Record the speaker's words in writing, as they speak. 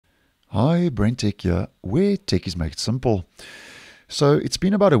Hi, BrenTech here, where tech is made simple. So it's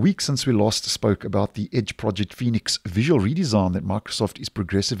been about a week since we last spoke about the Edge Project Phoenix visual redesign that Microsoft is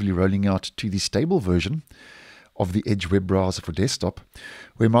progressively rolling out to the stable version of the Edge web browser for desktop,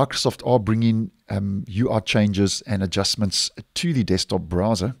 where Microsoft are bringing UI changes and adjustments to the desktop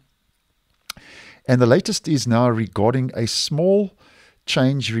browser. And the latest is now regarding a small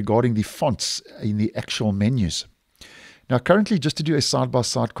change regarding the fonts in the actual menus. Now, currently, just to do a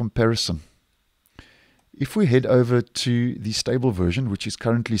side-by-side comparison, if we head over to the stable version, which is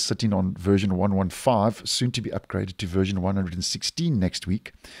currently sitting on version 115, soon to be upgraded to version 116 next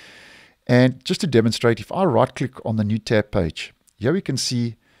week. And just to demonstrate, if I right-click on the new tab page, here we can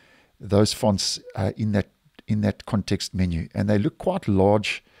see those fonts in that context menu, and they look quite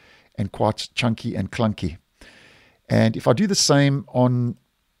large and quite chunky and clunky. And if I do the same on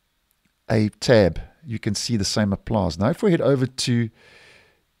a tab, you can see the same applies. Now, if we head over to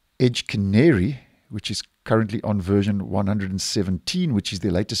Edge Canary, which is currently on version 117, which is the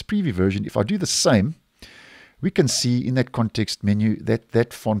latest preview version, if I do the same, we can see in that context menu that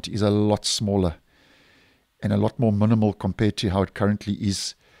that font is a lot smaller and a lot more minimal compared to how it currently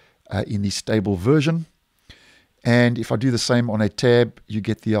is in the stable version. And if I do the same on a tab, you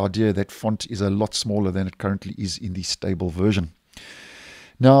get the idea that font is a lot smaller than it currently is in the stable version.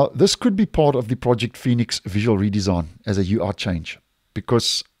 Now, this could be part of the Project Phoenix visual redesign as a UI change,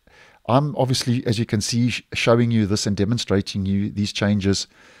 because I'm obviously, as you can see, showing you this and demonstrating you these changes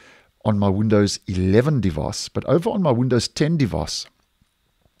on my Windows 11 device. But over on my Windows 10 device,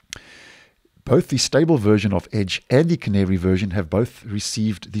 both the stable version of Edge and the Canary version have both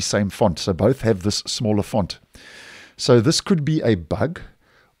received the same font. So both have this smaller font. So this could be a bug,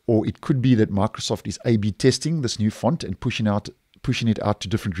 or it could be that Microsoft is A/B testing this new font and pushing it out to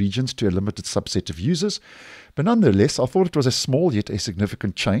different regions to a limited subset of users. But nonetheless, I thought it was a small yet a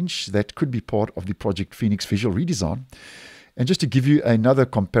significant change that could be part of the Project Phoenix visual redesign. And just to give you another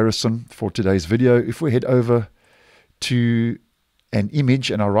comparison for today's video, if we head over to an image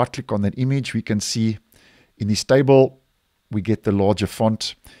and I right click on that image, we can see in the stable we get the larger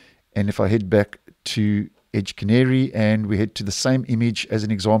font. And if I head back to Edge Canary and we head to the same image as an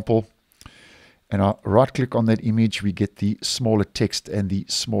example, and I right click on that image, we get the smaller text and the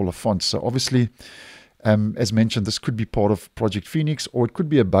smaller font. So obviously, as mentioned, this could be part of Project Phoenix, or it could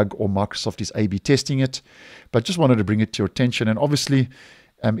be a bug, or Microsoft is A/B testing it. But just wanted to bring it to your attention. And obviously,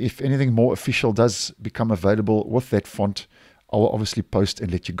 if anything more official does become available with that font, I will obviously post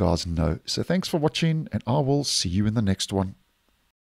and let you guys know. So thanks for watching, and I will see you in the next one.